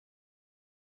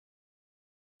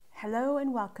Hello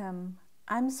and welcome.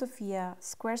 I'm Sophia,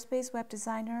 Squarespace web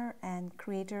designer and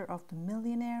creator of the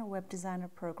Millionaire Web Designer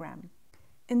program.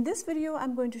 In this video,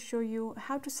 I'm going to show you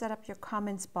how to set up your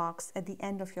comments box at the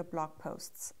end of your blog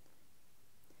posts.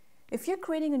 If you're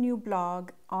creating a new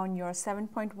blog on your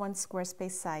 7.1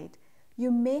 Squarespace site, you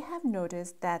may have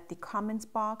noticed that the comments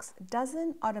box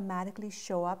doesn't automatically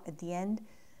show up at the end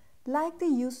like they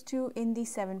used to in the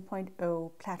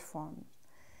 7.0 platform.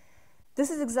 This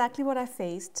is exactly what I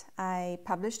faced. I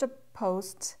published a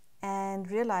post and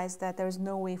realized that there is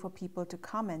no way for people to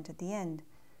comment at the end.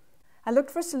 I looked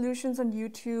for solutions on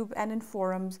YouTube and in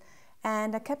forums,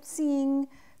 and I kept seeing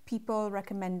people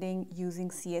recommending using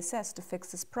CSS to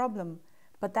fix this problem,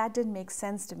 but that didn't make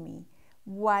sense to me.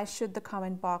 Why should the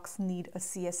comment box need a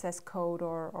CSS code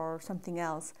or something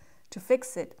else to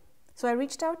fix it? So I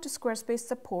reached out to Squarespace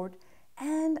support,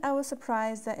 and I was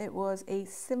surprised that it was a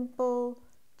simple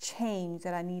change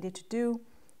that I needed to do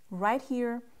right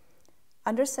here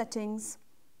under settings,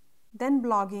 then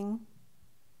blogging,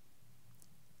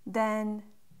 then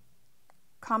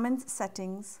comments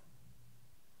settings,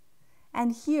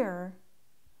 and here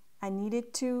I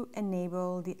needed to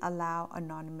enable the allow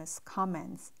anonymous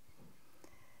comments.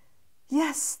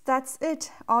 Yes, that's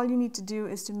it. All you need to do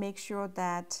is to make sure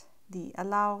that the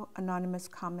allow anonymous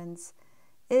comments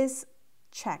is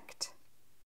checked.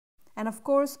 And of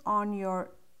course, on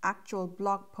your actual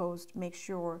blog post, make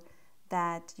sure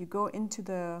that you go into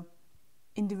the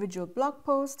individual blog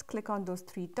post, click on those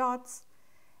three dots,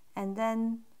 and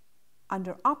then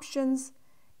under options,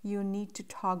 you need to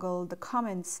toggle the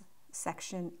comments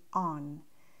section on.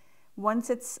 Once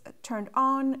it's turned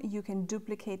on, you can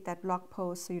duplicate that blog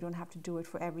post so you don't have to do it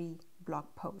for every blog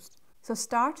post. So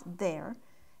start there,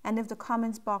 and if the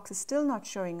comments box is still not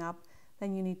showing up,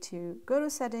 then you need to go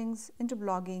to settings, into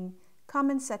blogging,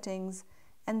 comment settings,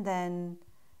 and then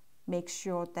make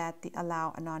sure that the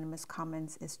allow anonymous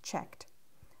comments is checked.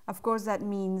 Of course, that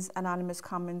means anonymous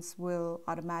comments will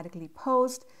automatically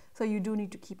post, so you do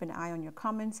need to keep an eye on your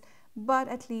comments, but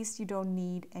at least you don't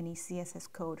need any CSS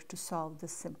code to solve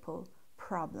this simple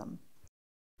problem.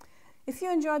 If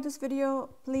you enjoyed this video,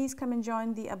 please come and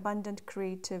join the Abundant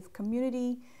Creative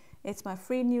community. It's my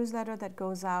free newsletter that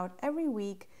goes out every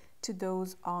week to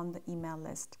those on the email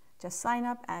list. Just sign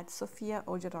up at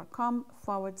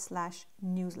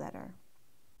sophiaoja.com/newsletter.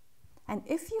 And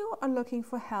if you are looking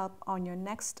for help on your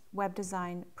next web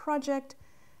design project,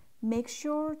 make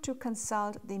sure to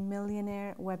consult the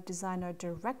Millionaire Web Designer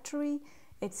directory.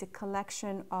 It's a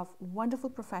collection of wonderful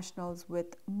professionals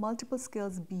with multiple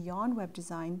skills beyond web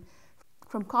design,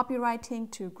 from copywriting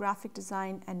to graphic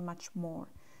design and much more.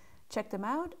 Check them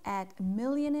out at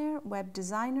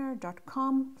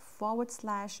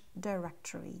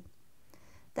millionairewebdesigner.com/directory.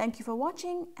 Thank you for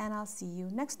watching, and I'll see you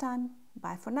next time.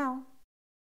 Bye for now.